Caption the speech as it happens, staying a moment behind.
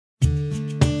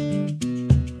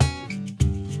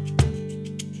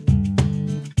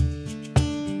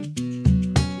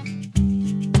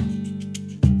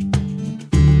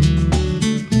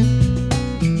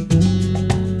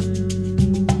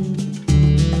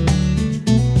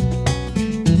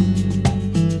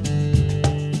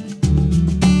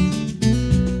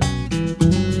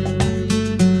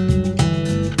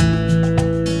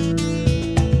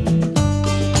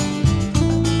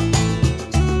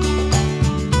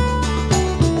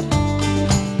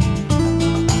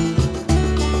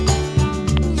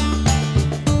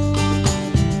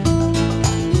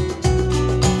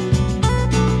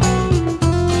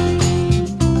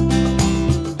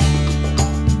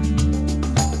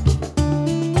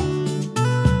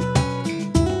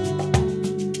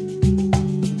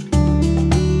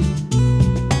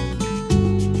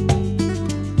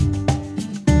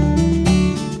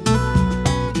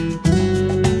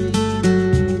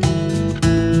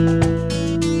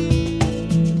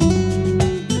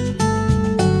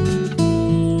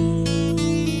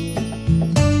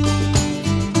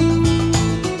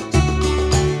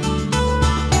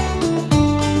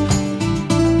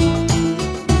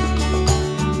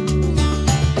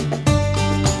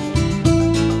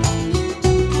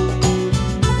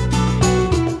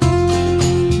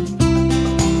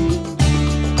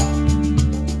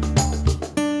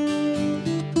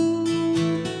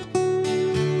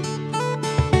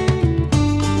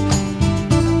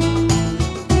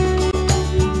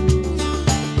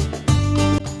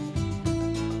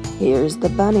here's the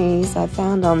bunnies I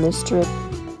found on this trip.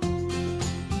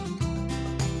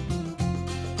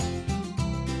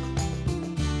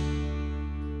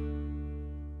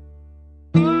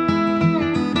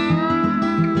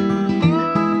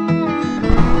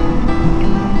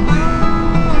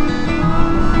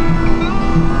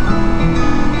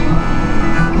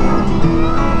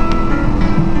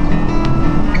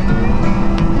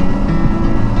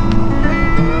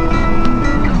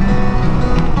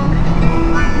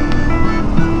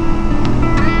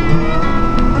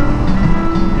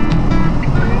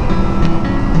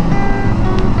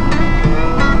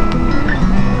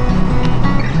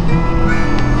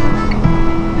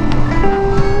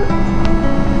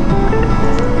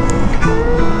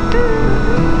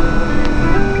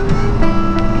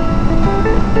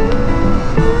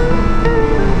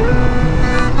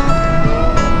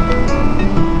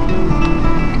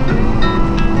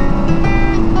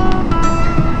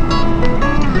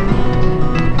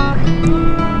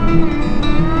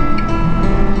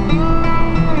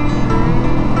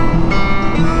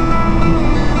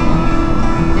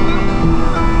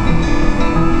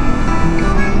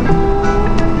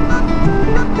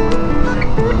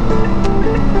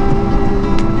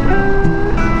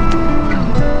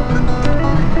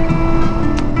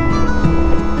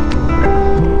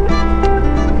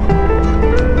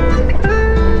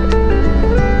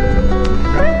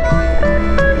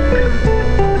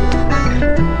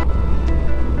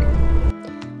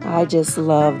 I just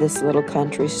love this little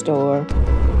country store.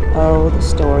 Oh, the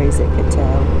stories it could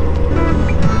tell.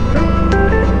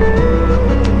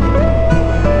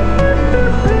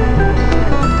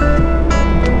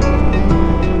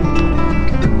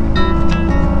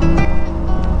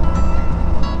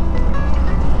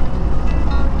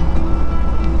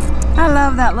 I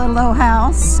love that little old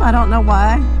house. I don't know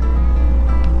why.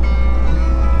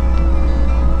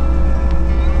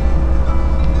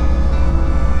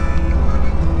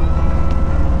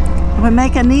 If we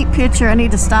make a neat picture, I need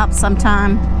to stop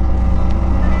sometime.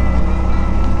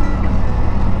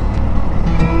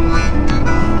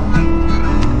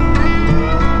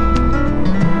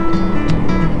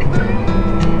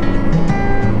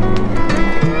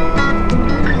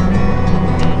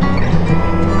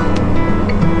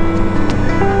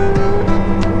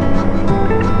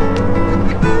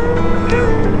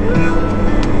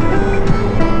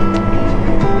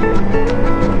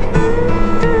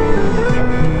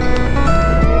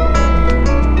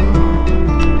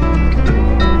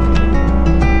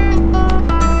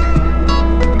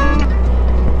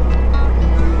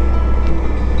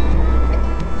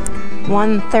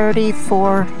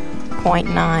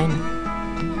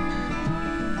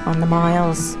 $134.9 on the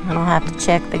miles, and I'll have to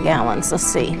check the gallons. Let's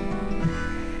see.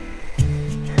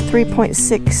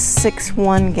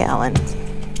 3.661 gallons.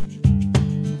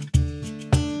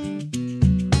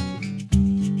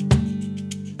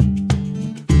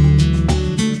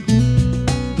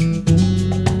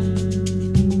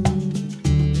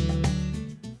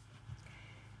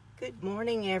 Good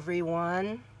morning,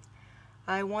 everyone.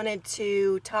 I wanted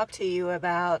to talk to you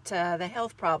about the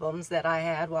health problems that I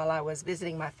had while I was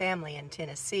visiting my family in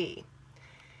Tennessee.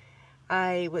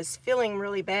 I was feeling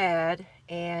really bad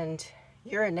and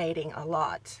urinating a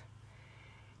lot.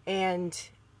 And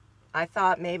I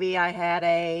thought maybe I had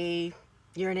a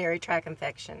urinary tract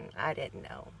infection. I didn't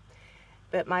know.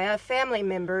 But my family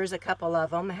members, a couple of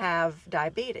them, have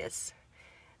diabetes.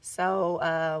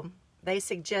 So they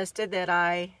suggested that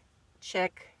I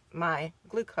check my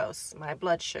glucose, my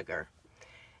blood sugar,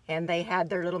 and they had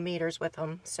their little meters with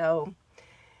them. So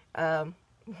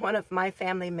one of my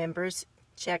family members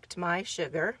checked my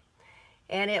sugar,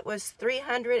 and it was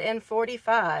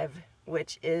 345,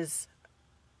 which is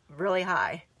really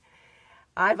high.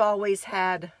 I've always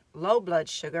had low blood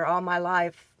sugar all my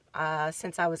life.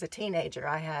 Since I was a teenager,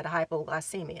 I had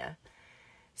hypoglycemia.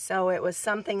 So it was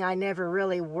something I never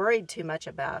really worried too much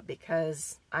about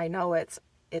because I know it's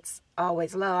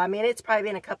always low. I mean, it's probably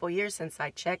been a couple years since I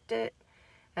checked it,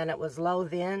 and it was low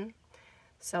then.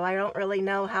 So I don't really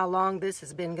know how long this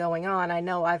has been going on. I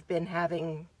know I've been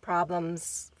having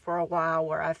problems for a while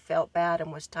where I felt bad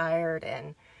and was tired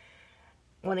and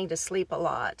wanting to sleep a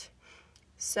lot.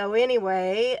 So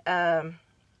anyway,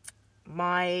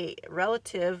 my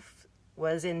relative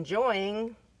was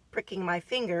enjoying pricking my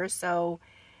finger, so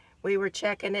we were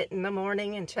checking it in the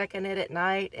morning and checking it at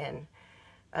night, and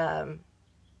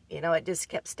you know, it just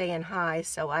kept staying high.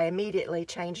 So I immediately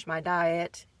changed my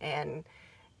diet and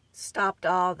stopped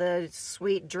all the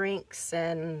sweet drinks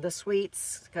and the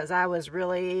sweets, because I was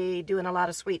really doing a lot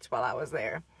of sweets while I was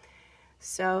there.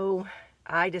 So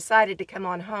I decided to come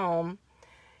on home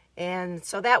And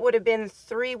so that would have been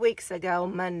 3 weeks ago,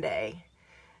 Monday.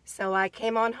 So I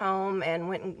came on home and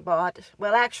went and bought,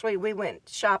 well, actually we went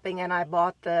shopping and I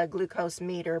bought the glucose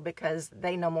meter because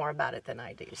they know more about it than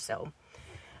I do. So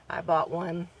I bought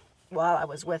one while I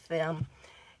was with them.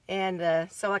 And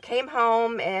so I came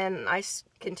home and I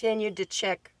continued to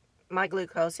check my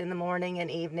glucose in the morning and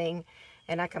evening,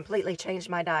 and I completely changed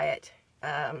my diet.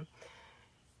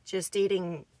 Just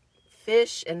eating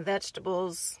fish and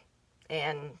vegetables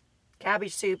and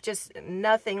cabbage soup, just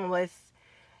nothing with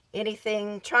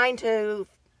anything, trying to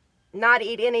not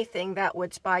eat anything that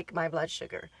would spike my blood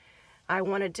sugar. I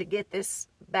wanted to get this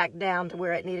back down to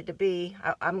where it needed to be.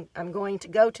 I'm going to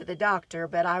go to the doctor,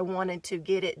 but I wanted to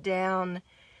get it down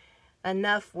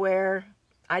enough where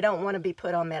I don't want to be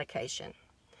put on medication.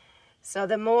 So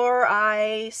the more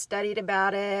I studied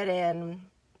about it and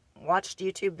watched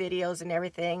YouTube videos and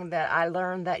everything, that I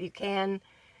learned that you can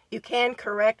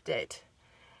correct it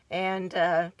and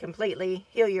completely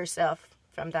heal yourself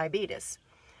from diabetes.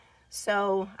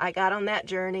 So I got on that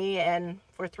journey, and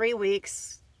for 3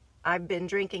 weeks I've been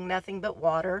drinking nothing but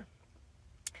water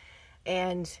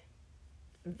and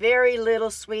very little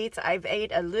sweets. I've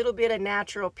ate a little bit of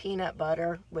natural peanut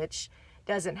butter, which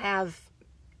doesn't have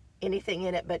anything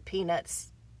in it but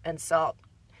peanuts and salt,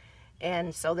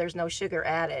 and so there's no sugar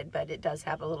added, but it does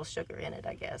have a little sugar in it,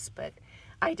 I guess. But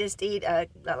I just eat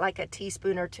like a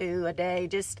teaspoon or two a day.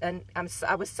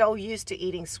 I was so used to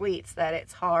eating sweets that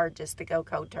it's hard just to go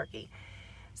cold turkey.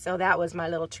 So that was my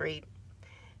little treat.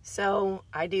 So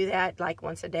I do that like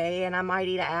once a day, and I might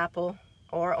eat an apple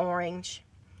or orange.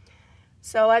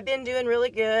 So I've been doing really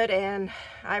good, and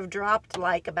I've dropped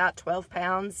like about 12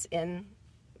 pounds in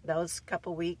those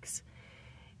couple weeks.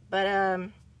 But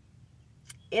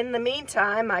in the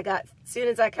meantime, as soon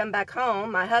as I come back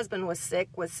home, my husband was sick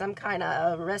with some kind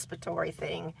of respiratory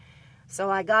thing. So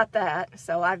I got that.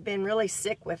 So I've been really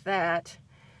sick with that.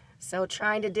 So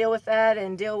trying to deal with that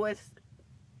and deal with,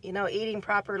 eating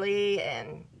properly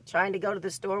and trying to go to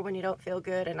the store when you don't feel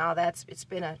good and all that, it's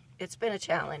been a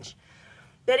challenge.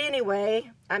 But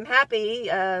anyway, I'm happy.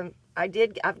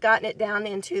 I've gotten it down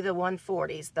into the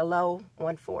 140s, the low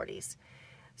 140s.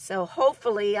 So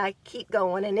hopefully I keep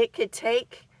going, and it could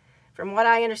take, from what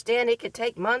I understand, it could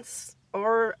take months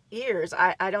or years.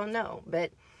 I don't know,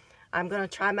 but I'm going to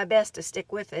try my best to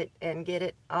stick with it and get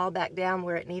it all back down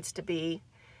where it needs to be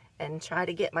and try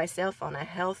to get myself on a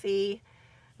healthy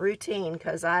routine,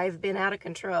 because I've been out of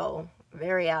control,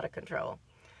 very out of control.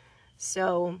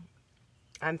 So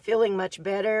I'm feeling much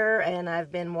better, and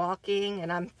I've been walking,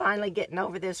 and I'm finally getting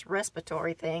over this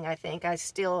respiratory thing. I think I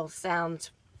still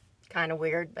sound kind of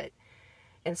weird,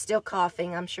 and still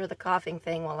coughing. I'm sure the coughing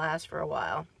thing will last for a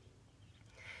while.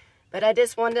 But I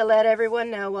just wanted to let everyone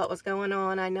know what was going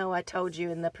on. I know I told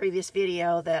you in the previous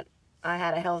video that I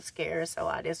had a health scare, so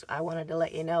I wanted to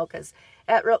let you know, because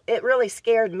it really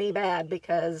scared me bad,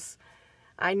 because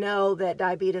I know that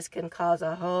diabetes can cause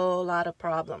a whole lot of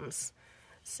problems.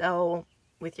 So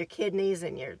with your kidneys,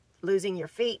 and you're losing your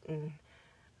feet and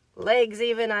legs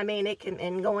even,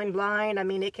 and going blind,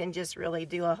 it can just really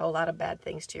do a whole lot of bad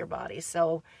things to your body.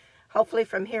 So hopefully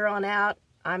from here on out,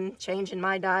 I'm changing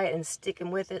my diet and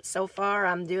sticking with it. So far,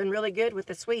 I'm doing really good with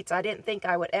the sweets. I didn't think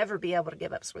I would ever be able to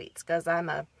give up sweets, because I'm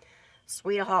a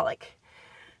sweetaholic.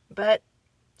 But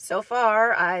so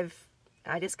far, I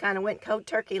just kind of went cold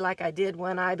turkey like I did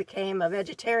when I became a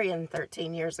vegetarian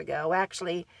 13 years ago.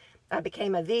 Actually, I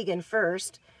became a vegan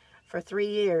first for 3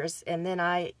 years, and then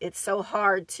it's so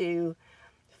hard to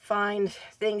find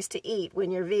things to eat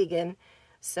when you're vegan,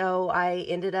 so I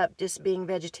ended up just being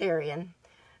vegetarian.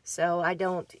 So I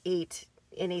don't eat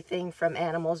anything from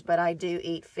animals, but I do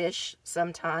eat fish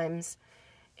sometimes,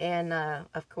 and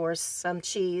of course some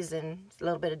cheese and a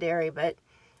little bit of dairy, but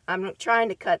I'm trying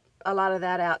to cut a lot of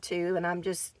that out too, and I'm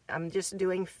just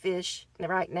doing fish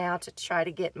right now to try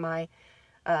to get my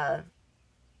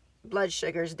blood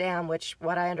sugars down, which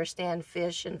what I understand,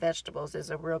 fish and vegetables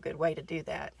is a real good way to do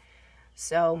that.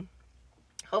 So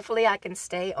hopefully I can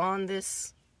stay on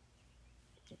this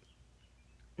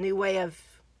new way of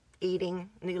eating,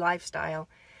 new lifestyle.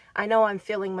 I know I'm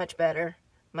feeling much better,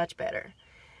 much better.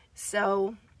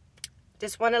 So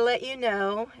just want to let you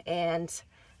know, and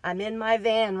I'm in my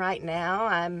van right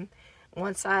now.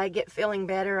 Once I get feeling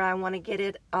better, I want to get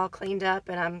it all cleaned up,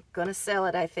 and I'm going to sell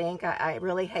it, I think. I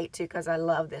really hate to, because I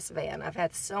love this van. I've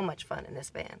had so much fun in this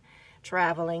van,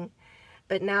 traveling.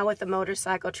 But now with the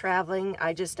motorcycle traveling,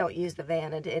 I just don't use the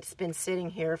van. It's been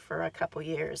sitting here for a couple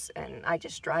years, and I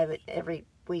just drive it every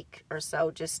week or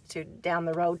so just to down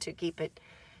the road to keep it,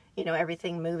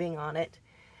 everything moving on it.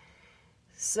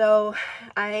 So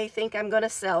I think I'm going to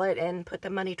sell it and put the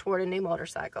money toward a new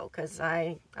motorcycle, because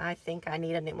I think I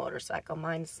need a new motorcycle.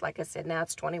 Mine's, like I said, now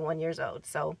it's 21 years old.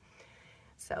 So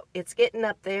it's getting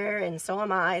up there, and so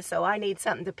am I. So I need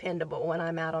something dependable when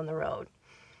I'm out on the road.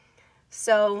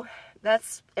 So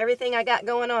that's everything I got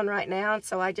going on right now.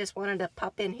 So I just wanted to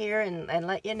pop in here and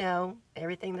let you know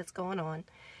everything that's going on.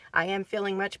 I am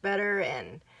feeling much better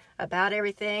and about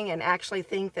everything, and actually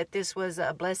think that this was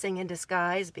a blessing in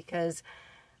disguise, because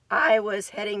I was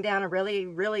heading down a really,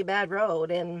 really bad road,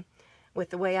 and with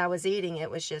the way I was eating, it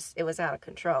was out of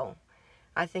control.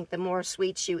 I think the more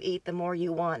sweets you eat, the more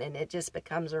you want, and it just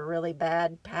becomes a really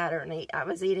bad pattern. I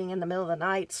was eating in the middle of the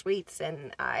night sweets,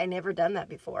 and I never done that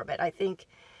before, but I think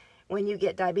when you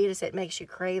get diabetes, it makes you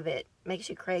crave it, makes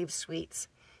you crave sweets.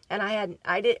 And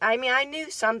I knew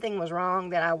something was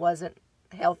wrong, that I wasn't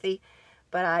healthy,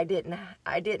 but I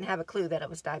didn't have a clue that it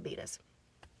was diabetes.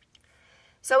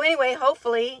 So anyway,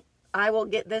 hopefully I will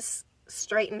get this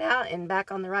straightened out and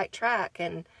back on the right track.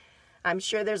 And I'm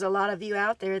sure there's a lot of you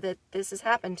out there that this has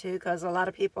happened to, because a lot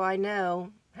of people I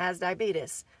know has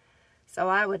diabetes. So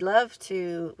I would love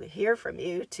to hear from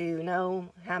you, to know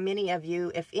how many of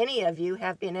you, if any of you,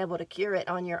 have been able to cure it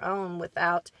on your own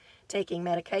without taking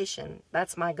medication.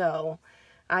 That's my goal.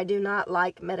 I do not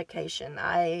like medication.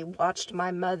 I watched my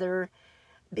mother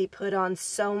be put on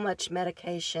so much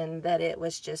medication that it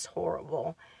was just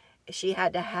horrible. She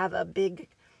had to have a big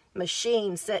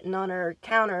machine sitting on her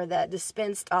counter that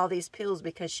dispensed all these pills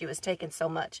because she was taking so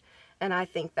much. And I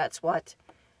think that's what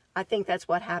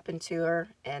happened to her,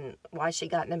 and why she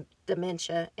got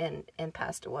dementia and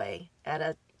passed away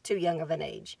at too young of an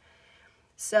age.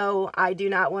 So I do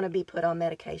not want to be put on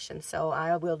medication. So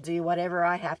I will do whatever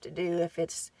I have to do, if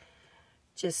it's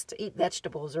just eat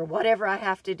vegetables or whatever I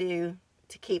have to do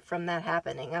to keep from that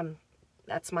happening.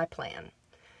 That's my plan.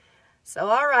 So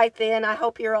all right then, I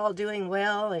hope you're all doing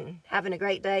well and having a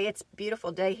great day. It's a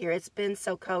beautiful day here. It's been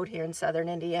so cold here in southern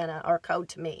Indiana, or cold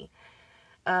to me,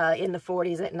 in the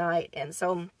 40s at night. And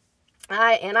so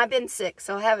I've been sick,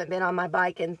 so I haven't been on my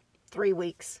bike in 3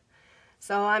 weeks.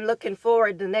 So I'm looking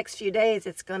forward to the next few days.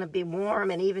 It's going to be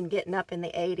warm and even getting up in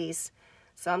the 80s.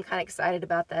 So I'm kind of excited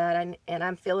about that. And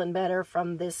I'm feeling better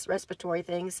from this respiratory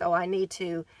thing. So I need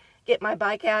to get my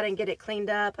bike out and get it cleaned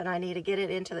up, and I need to get it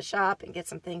into the shop and get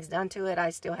some things done to it. I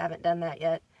still haven't done that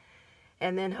yet.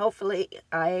 And then hopefully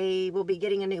I will be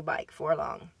getting a new bike before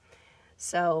long.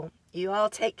 So you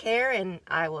all take care, and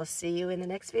I will see you in the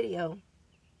next video.